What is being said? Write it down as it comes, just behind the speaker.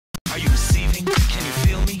you receiving? Can you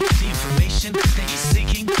feel me? The information that you're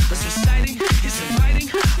seeking. What's reciting is inviting.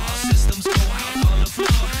 All systems go out on the floor.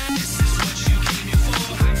 This is what you came here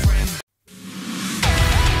for, my friend.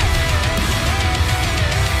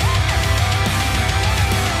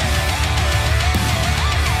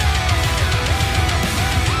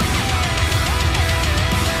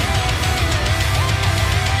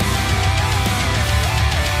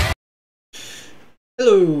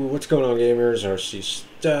 Hello, what's going on, gamers? RC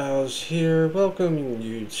Stylez here, welcoming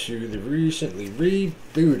you to the recently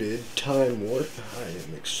rebooted Time Warp. I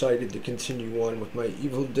am excited to continue on with my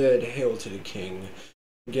Evil Dead Hail to the King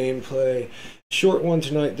gameplay. Short one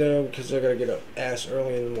tonight though, because I gotta get up ass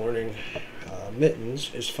early in the morning.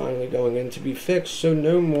 Mittens is finally going in to be fixed, so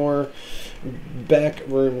no more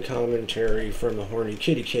backroom commentary from the horny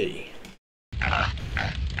kitty. Now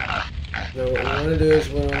what we want to do is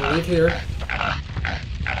we're going to leave here.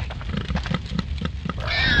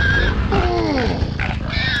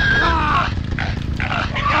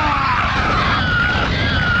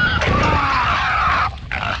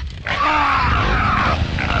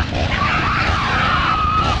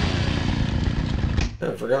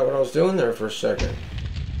 I forgot what I was doing there for a second.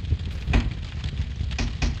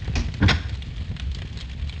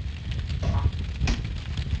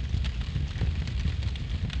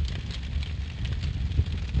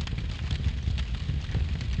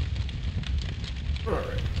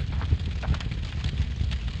 Alright.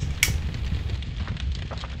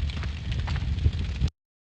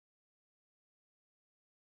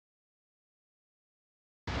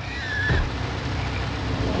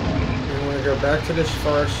 Go back to this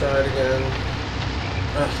far side again.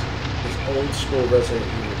 Ugh, these old school Resident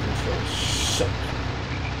Evil controls suck.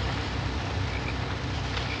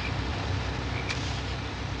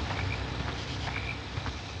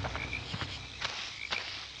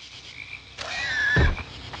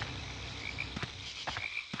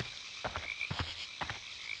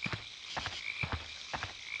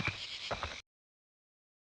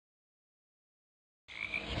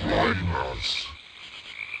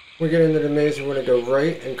 We get into the maze, we're going to go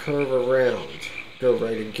right and curve around. Go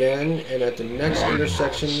right again, and at the next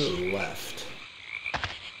intersection, left.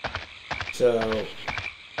 So...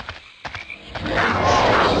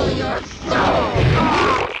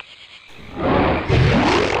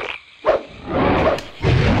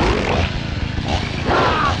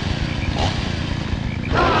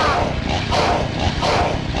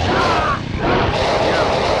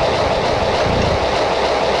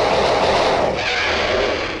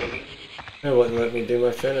 It wouldn't let me do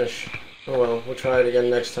my finish. Oh well, we'll try it again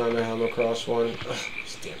next time I come across one. Ugh,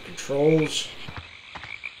 these damn controls.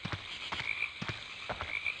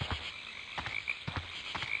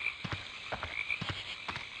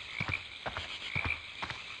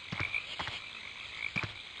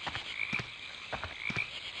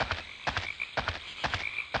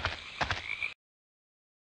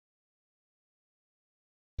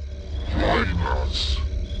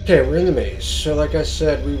 Okay, we're in the maze. So like I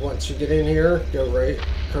said, we want to get in here, go right,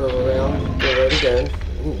 curve around, go right again.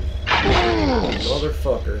 Ooh.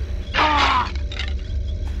 Motherfucker.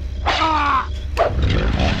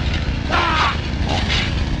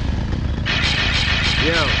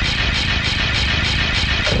 Yo.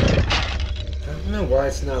 I don't know why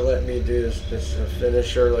it's not letting me do this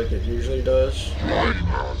finisher like it usually does.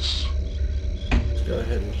 Let's go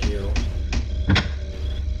ahead and heal.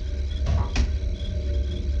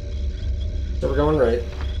 So we're going right.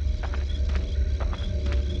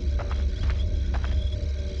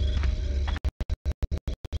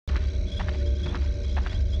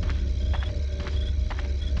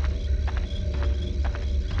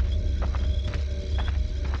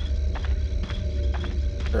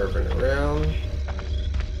 Curving around.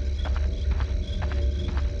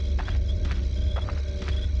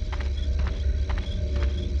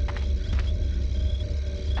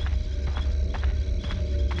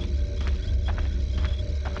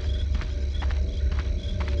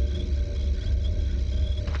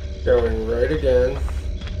 Going right again.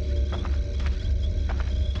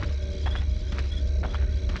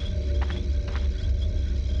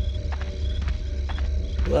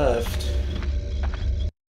 Left.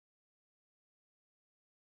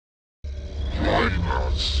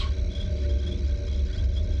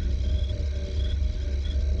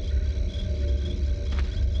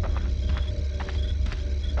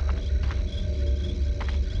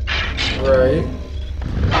 Right.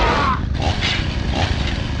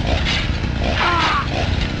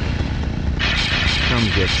 Come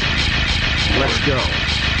get some. Let's go.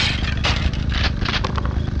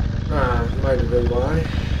 Might have been why.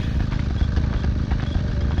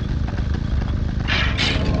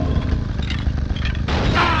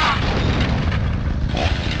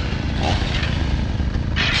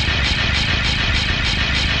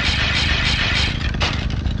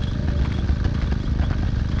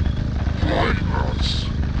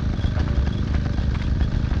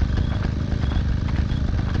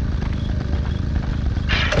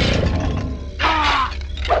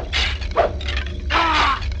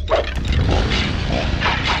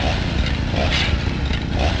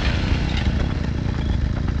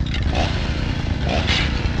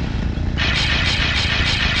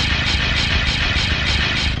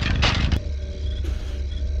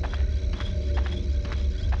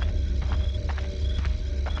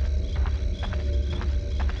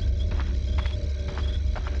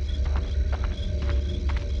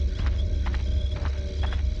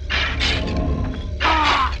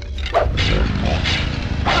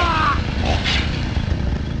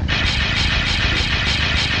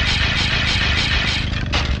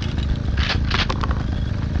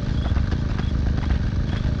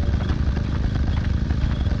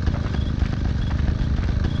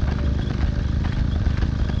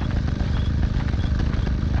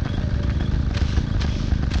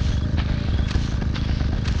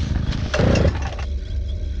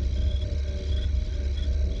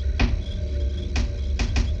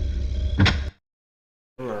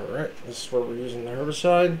 that's where we're using the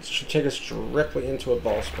herbicide. It should take us directly into a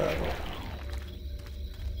boss battle.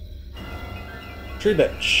 Tree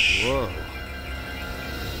bitch. Whoa.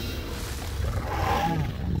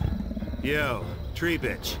 Yo, tree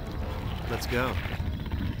bitch. Let's go.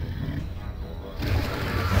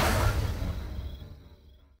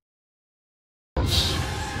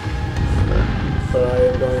 But I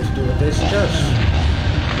am going to do what they suggest.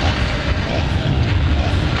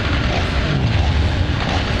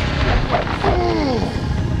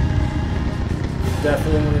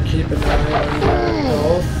 Definitely want to keep an eye on your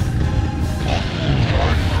health.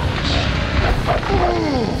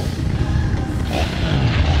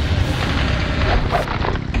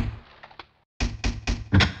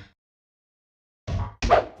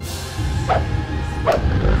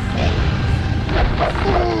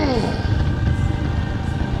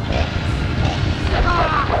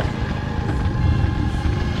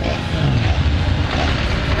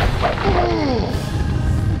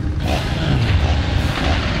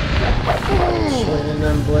 Swinging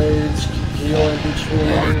them blades, heal in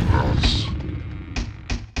between.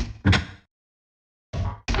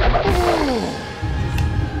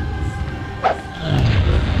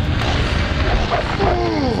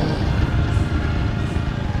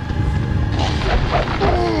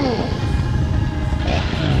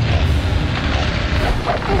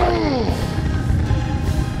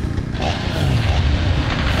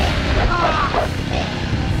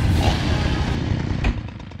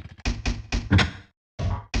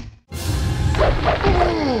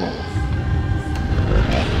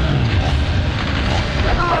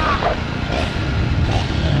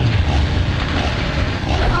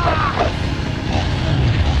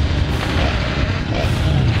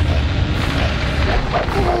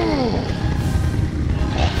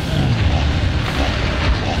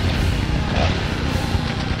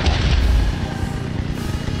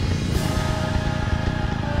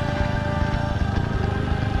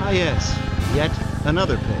 Ah yes, yet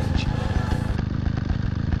another page.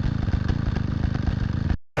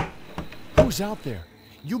 Who's out there?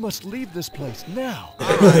 You must leave this place now.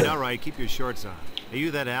 All right, keep your shorts on. Are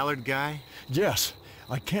you that Allard guy? Yes,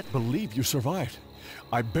 I can't believe you survived.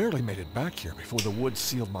 I barely made it back here before the woods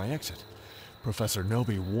sealed my exit. Professor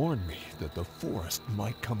Nobi warned me that the forest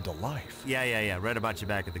might come to life. Yeah, read about you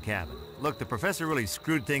back at the cabin. Look, the professor really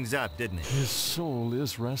screwed things up, didn't he? His soul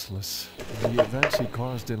is restless. The events he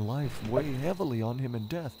caused in life weigh heavily on him in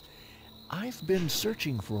death. I've been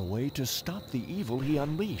searching for a way to stop the evil he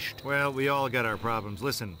unleashed. Well, we all got our problems.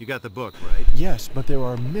 Listen, you got the book, right? Yes, but there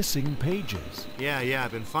are missing pages. Yeah,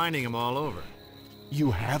 I've been finding them all over.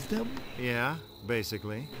 You have them? Yeah,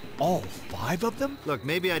 basically. All 5 of them? Look,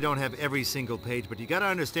 maybe I don't have every single page, but you gotta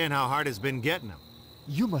understand how hard it's been getting them.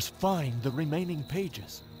 You must find the remaining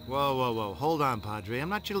pages. Whoa. Hold on, Padre. I'm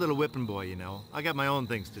not your little whipping boy, you know. I got my own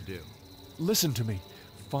things to do. Listen to me.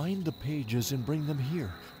 Find the pages and bring them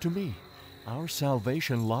here, to me. Our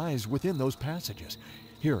salvation lies within those passages.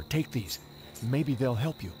 Here, take these. Maybe they'll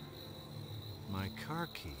help you. My car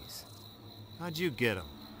keys. How'd you get them?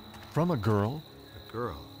 From a girl. A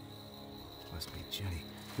girl? Must be Jenny.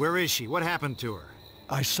 Where is she? What happened to her?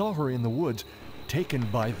 I saw her in the woods, taken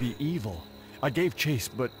by the evil. I gave chase,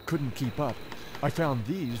 but couldn't keep up. I found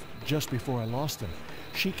these just before I lost them.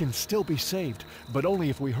 She can still be saved, but only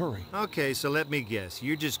if we hurry. Okay, so let me guess.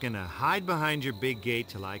 You're just gonna hide behind your big gate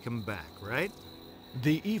till I come back, right?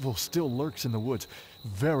 The evil still lurks in the woods.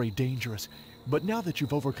 Very dangerous. But now that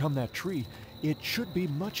you've overcome that tree, it should be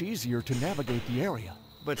much easier to navigate the area.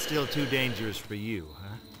 But still too dangerous for you,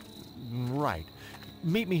 huh? Right.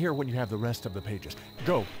 Meet me here when you have the rest of the pages.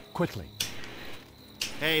 Go, quickly.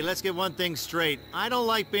 Hey, let's get one thing straight. I don't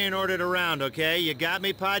like being ordered around, okay? You got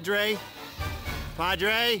me, Padre?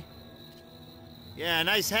 Padre? Yeah,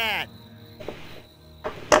 nice hat.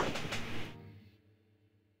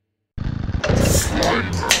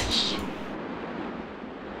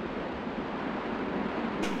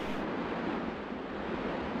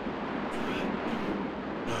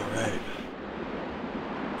 Alright.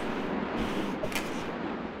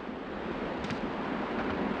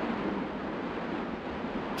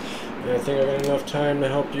 I think I got enough time to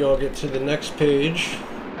help you all get to the next page.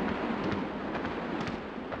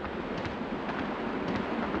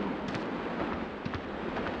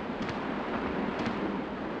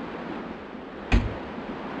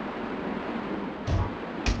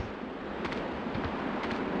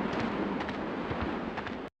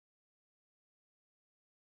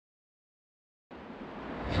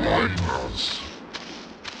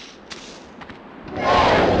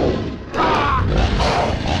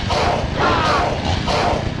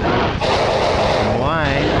 Why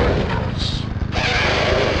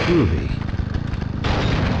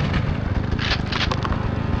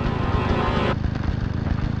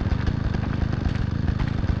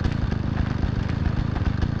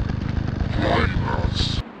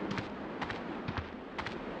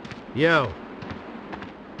Yo.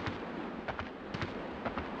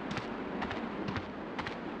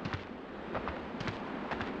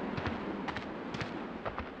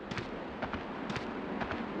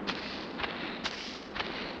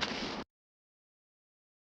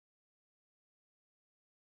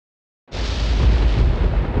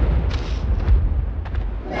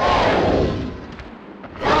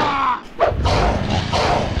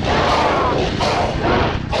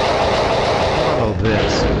 Follow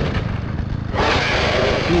this.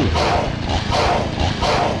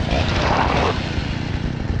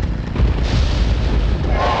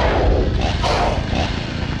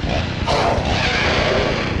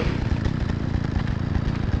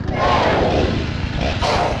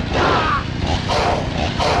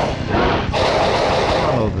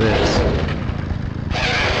 Follow this.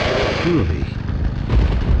 Groovy.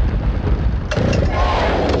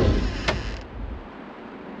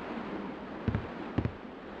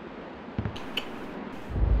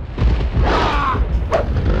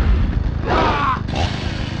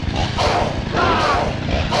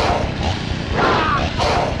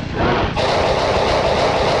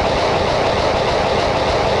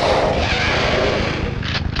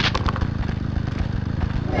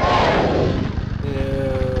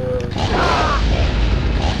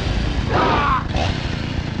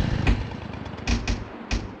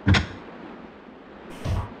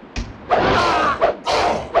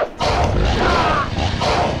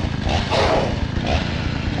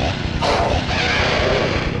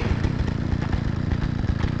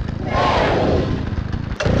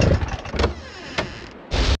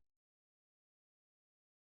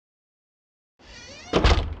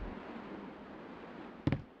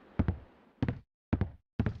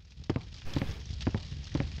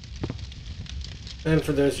 And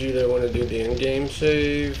for those of you that want to do the in-game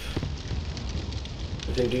save,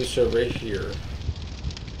 you can do so right here.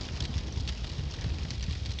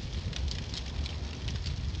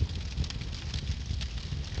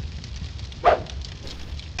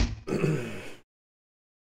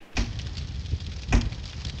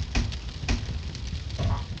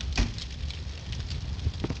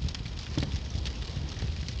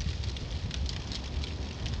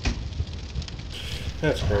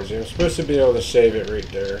 That's crazy. I'm supposed to be able to save it right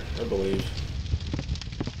there, I believe.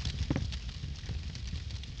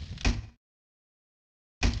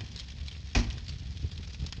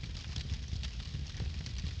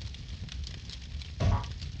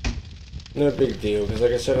 No big deal, because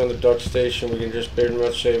like I said on the duck station, we can just pretty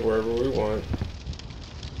much save wherever we want.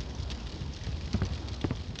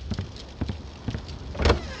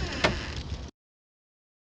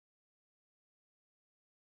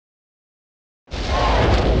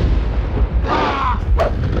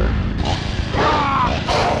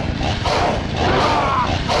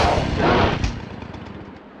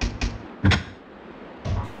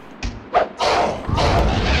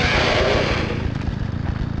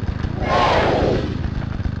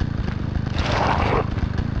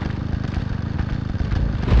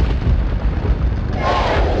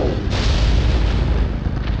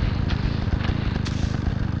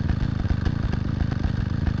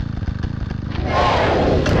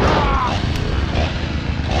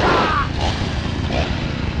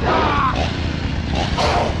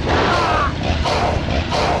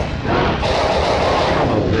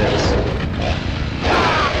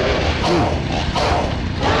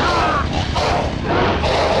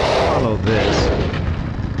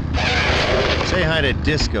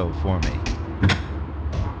 Disco for me.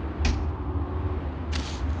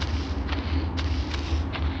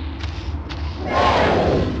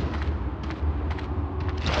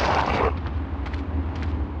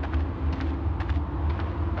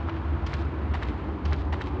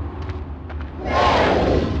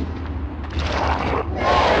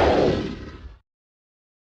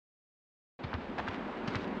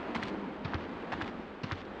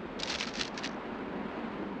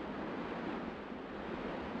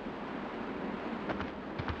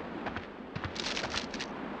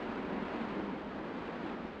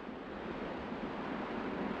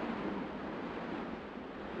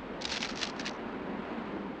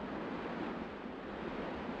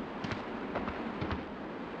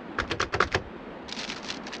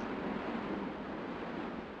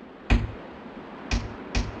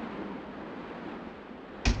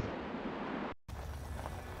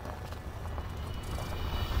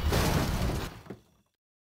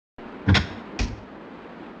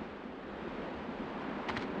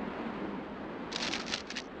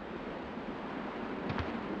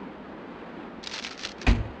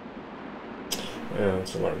 Yeah,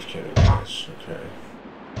 it's a large can of gas. Okay.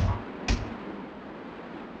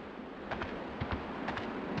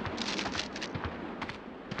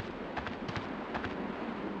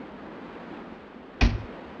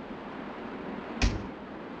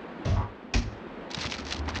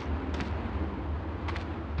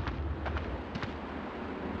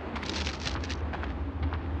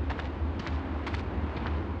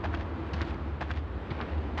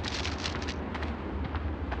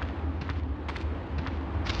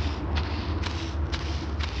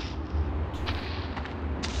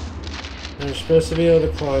 You're supposed to be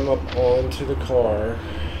able to climb up onto the car.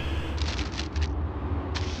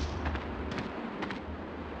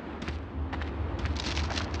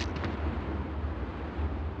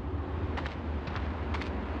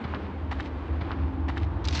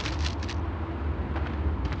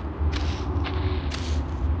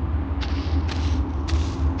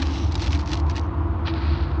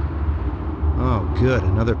 Oh, good,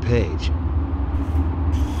 another page.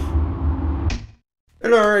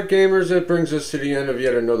 And alright gamers, that brings us to the end of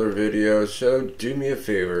yet another video, so do me a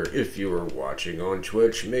favor, if you are watching on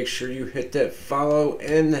Twitch, make sure you hit that follow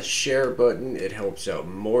and the share button. It helps out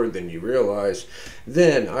more than you realize.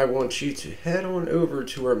 Then I want you to head on over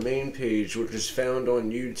to our main page, which is found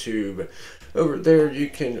on YouTube. Over there you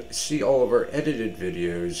can see all of our edited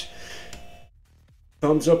videos.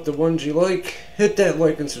 Thumbs up the ones you like, hit that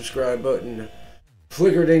like and subscribe button.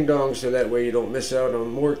 Flicker ding dong so that way you don't miss out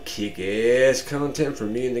on more kick-ass content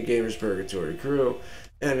from me and the Gamers Purgatory crew.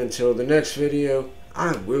 And until the next video,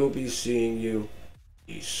 I will be seeing you.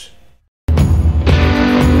 Peace.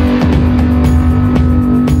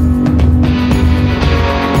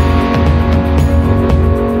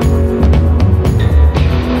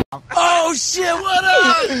 Oh shit, what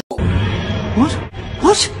up?